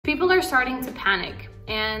are starting to panic,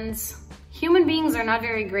 and human beings are not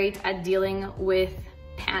very great at dealing with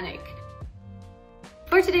panic.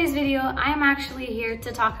 For today's video, I am actually here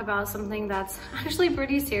to talk about something that's actually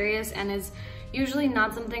pretty serious and is usually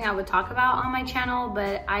not something I would talk about on my channel,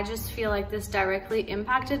 but I just feel like this directly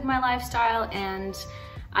impacted my lifestyle, and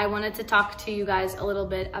I wanted to talk to you guys a little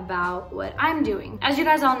bit about what I'm doing. As you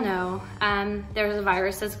guys all know, there's a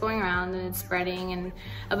virus that's going around and it's spreading, and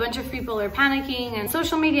a bunch of people are panicking, and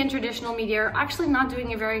social media and traditional media are actually not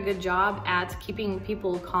doing a very good job at keeping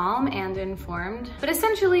people calm and informed. But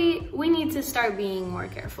essentially, we need to start being more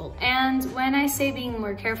careful. And when I say being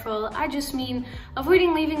more careful, I just mean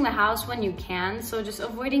avoiding leaving the house when you can. So just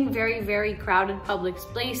avoiding very, very crowded public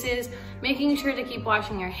places, making sure to keep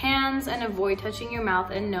washing your hands and avoid touching your mouth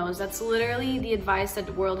and nose. That's literally the advice that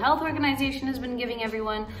the World Health Organization has been giving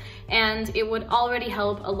everyone, and it would already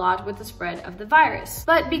help a lot with the spread of the virus.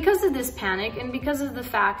 But because of this panic and because of the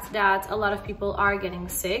fact that a lot of people are getting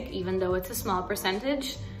sick, even though it's a small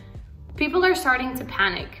percentage, people are starting to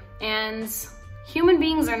panic, and human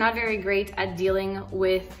beings are not very great at dealing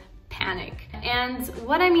with panic. And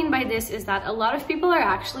what I mean by this is that a lot of people are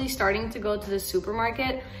actually starting to go to the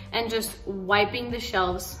supermarket and just wiping the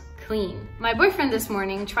shelves clean. My boyfriend this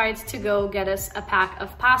morning tried to go get us a pack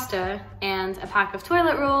of pasta and a pack of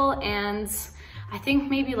toilet roll and I think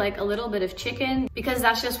maybe like a little bit of chicken, because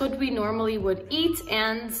that's just what we normally would eat,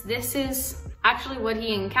 and this is actually what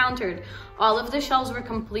he encountered. All of the shelves were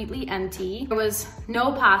completely empty. There was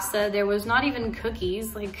no pasta, there was not even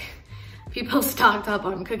cookies, like people stocked up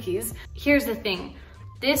on cookies. Here's the thing.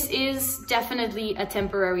 This is definitely a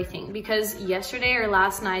temporary thing, because yesterday or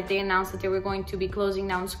last night they announced that they were going to be closing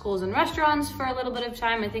down schools and restaurants for a little bit of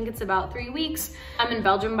time. I think it's about 3 weeks. I'm in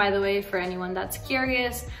Belgium, by the way, for anyone that's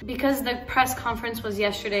curious. Because the press conference was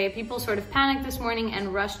yesterday, people sort of panicked this morning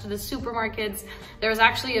and rushed to the supermarkets. There was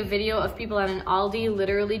actually a video of people at an Aldi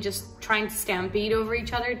literally just trying to stampede over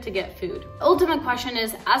each other to get food. The ultimate question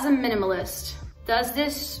is, as a minimalist, does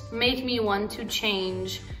this make me want to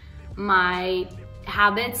change my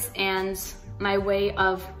habits and my way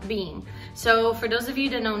of being? So for those of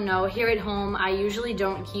you that don't know, here at home I usually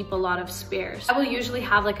don't keep a lot of spares. I will usually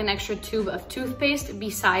have like an extra tube of toothpaste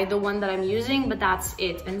beside the one that I'm using, but that's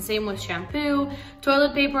it. And same with shampoo.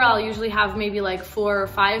 Toilet paper, I'll usually have maybe like 4 or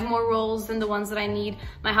 5 more rolls than the ones that I need.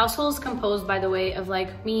 My household is composed, by the way, of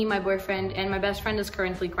like me, my boyfriend, and my best friend is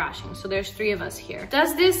currently crashing, so there's 3 of us here.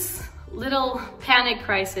 Does this little panic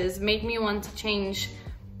crisis make me want to change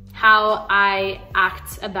how I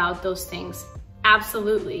act about those things?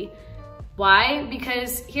 Absolutely. Why?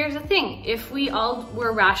 Because here's the thing, if we all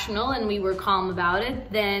were rational and we were calm about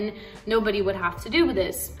it, then nobody would have to do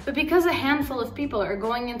this. But because a handful of people are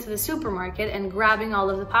going into the supermarket and grabbing all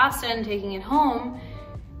of the pasta and taking it home,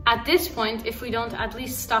 at this point, if we don't at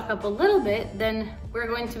least stock up a little bit, then we're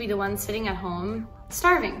going to be the ones sitting at home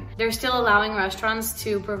starving. They're still allowing restaurants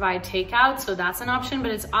to provide takeout, so that's an option, but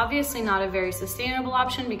it's obviously not a very sustainable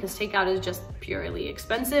option because takeout is just purely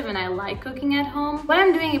expensive and I like cooking at home. What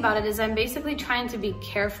I'm doing about it is I'm basically trying to be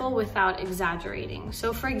careful without exaggerating.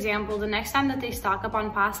 So for example, the next time that they stock up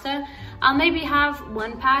on pasta, I'll maybe have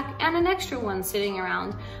 1 pack and an extra one sitting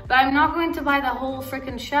around, but I'm not going to buy the whole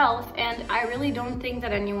freaking shelf, and I really don't think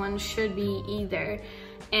that anyone should be either.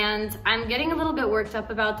 And I'm getting a little bit worked up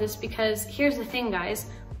about this because here's the thing, guys.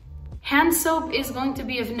 Hand soap is going to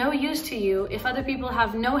be of no use to you if other people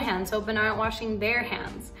have no hand soap and aren't washing their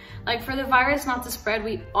hands. Like, for the virus not to spread,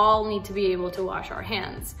 we all need to be able to wash our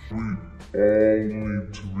hands.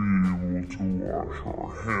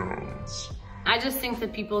 I just think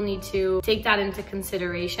that people need to take that into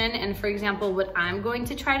consideration. And for example, what I'm going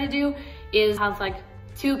to try to do is have like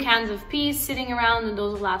 2 cans of peas sitting around, and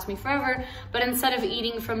those will last me forever. But instead of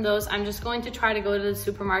eating from those, I'm just going to try to go to the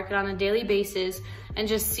supermarket on a daily basis and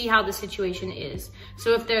just see how the situation is.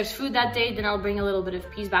 So if there's food that day, then I'll bring a little bit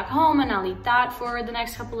of peas back home and I'll eat that for the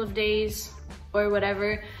next couple of days or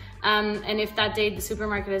whatever. And if that day the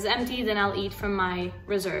supermarket is empty, then I'll eat from my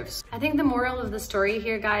reserves. I think the moral of the story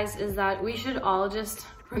here, guys, is that we should all just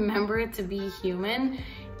remember to be human.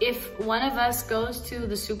 If one of us goes to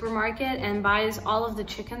the supermarket and buys all of the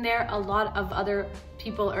chicken there, a lot of other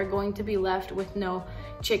people are going to be left with no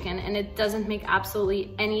chicken, and it doesn't make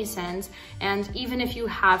absolutely any sense. And even if you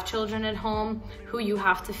have children at home who you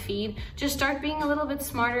have to feed, just start being a little bit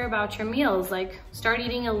smarter about your meals. Like, start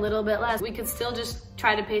eating a little bit less. We could still just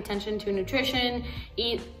try to pay attention to nutrition,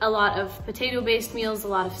 eat a lot of potato-based meals, a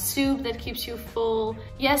lot of soup that keeps you full.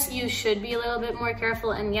 Yes, you should be a little bit more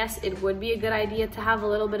careful, and yes, it would be a good idea to have a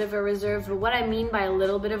little bit of a reserve. But what I mean by a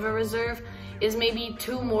little bit of a reserve is maybe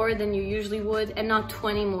 2 more than you usually would and not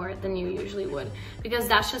 20 more than you usually would, because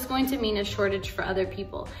that's just going to mean a shortage for other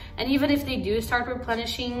people. And even if they do start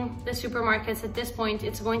replenishing the supermarkets at this point,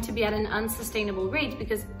 it's going to be at an unsustainable rate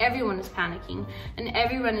because everyone is panicking and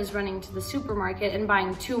everyone is running to the supermarket and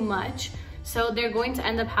buying too much. So they're going to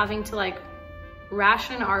end up having to like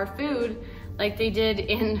ration our food like they did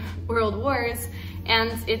in World Wars,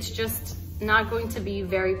 and it's just not going to be a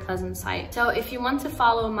very pleasant sight. So if you want to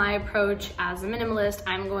follow my approach as a minimalist,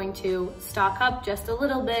 I'm going to stock up just a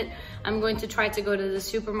little bit. I'm going to try to go to the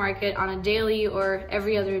supermarket on a daily or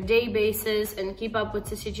every other day basis and keep up with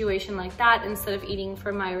the situation like that instead of eating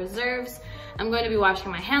from my reserves. I'm going to be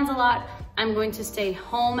washing my hands a lot. I'm going to stay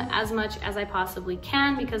home as much as I possibly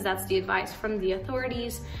can because that's the advice from the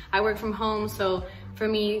authorities. I work from home, so for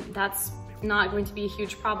me, that's not going to be a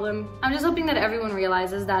huge problem. I'm just hoping that everyone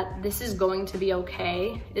realizes that this is going to be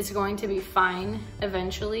okay. It's going to be fine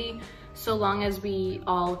eventually, so long as we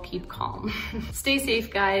all keep calm. Stay safe,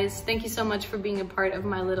 guys. Thank you so much for being a part of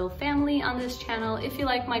my little family on this channel. If you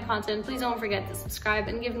like my content, please don't forget to subscribe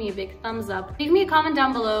and give me a big thumbs up. Leave me a comment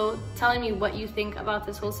down below telling me what you think about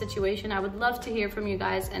this whole situation. I would love to hear from you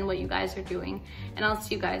guys and what you guys are doing. And I'll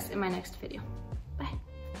see you guys in my next video.